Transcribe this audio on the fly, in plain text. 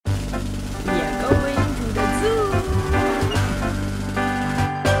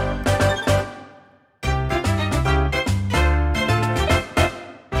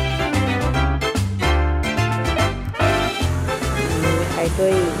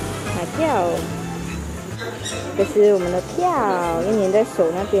买票。这是我们的票，要粘在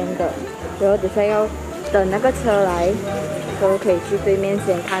手那边的。然后等下要等那个车来，然后可以去对面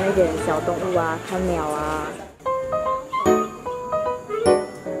先看那些小动物啊，看鸟啊。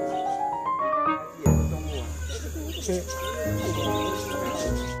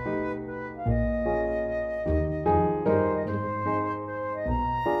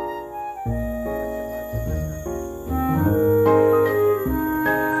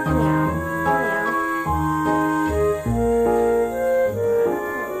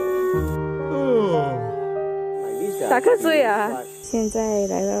打瞌睡啊！现在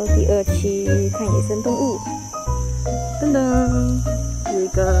来到第2区看野生动物，噔噔，有一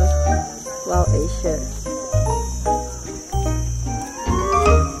个 Wild Asia。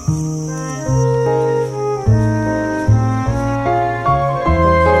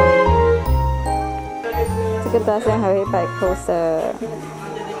这个大象还会摆 pose，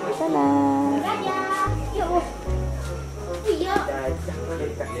 哒啦。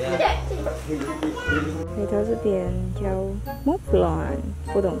来到这边叫 Moblon，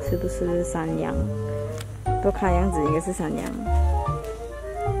 不懂是不是山羊？不看样子应该是山羊。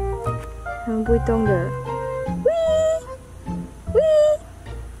它们不会动的，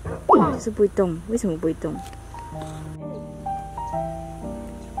喂，就是不会动。为什么不会动？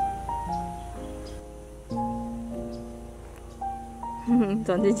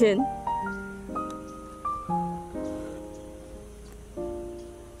转圈圈。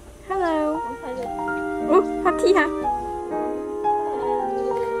Hello。哦，他踢他。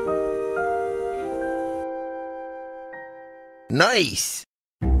Nice。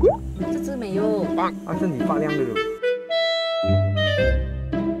这只没有。是你发亮的了。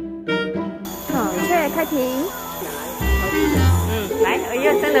好，对，开屏。来，哎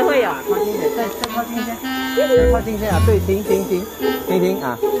呀，真的会有。靠近一点，再靠近一些，再靠近一些啊！对，停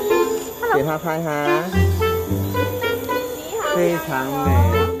啊！给他拍哈。非常美。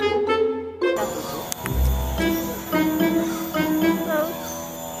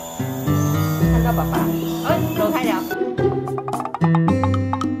看到爸爸，走开了。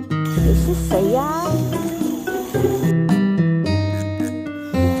你是谁呀？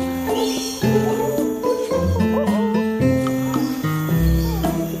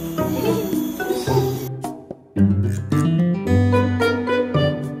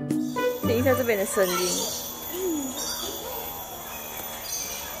听一下这边的声音。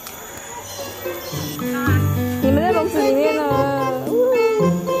你们在笼子里面呢。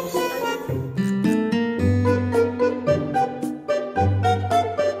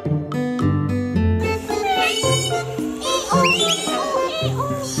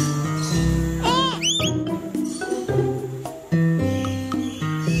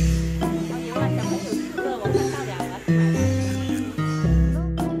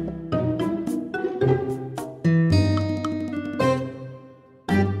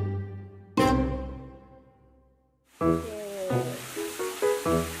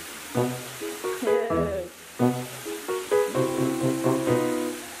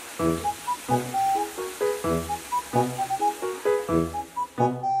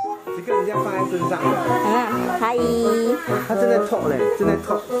身上的。嗨。它正在吐嘞，正在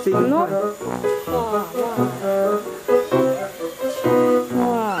吐。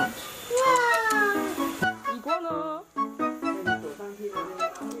哇。你过呢？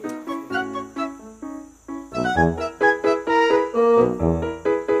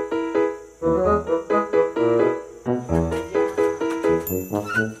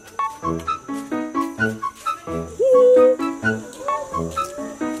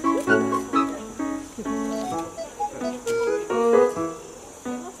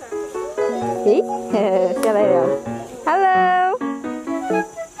咦，下来了 ，Hello，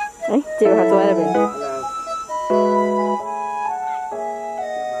 哎，结果他坐在那边，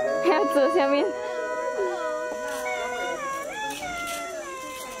还要坐下面。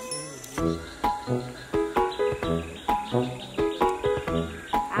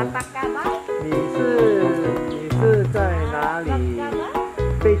你是在哪里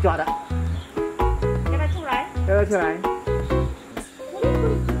被抓的？要不要出来？要不要出来？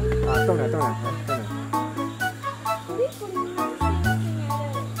啊，动了。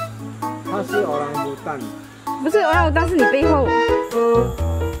它是欧朗乌蛋。不是欧朗乌蛋，是你背后。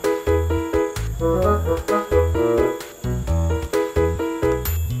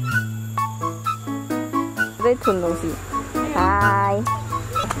在吞东西。嗨。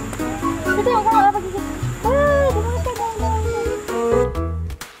这边有看到要不要进去？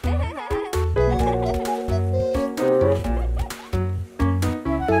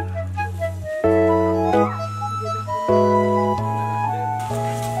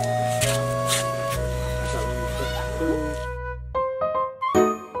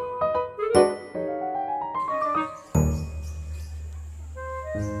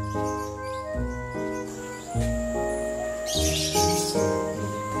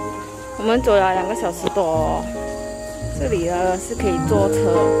我们走了2个小时多哦。这里呢是可以坐车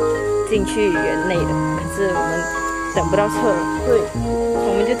进去园内的，可是我们等不到车，所以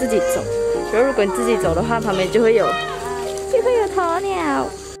我们就自己走。然后如果你自己走的话，旁边就会有鸵鸟。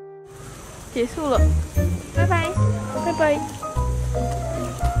结束了，拜拜，拜拜。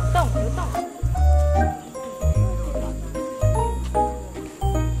动有动。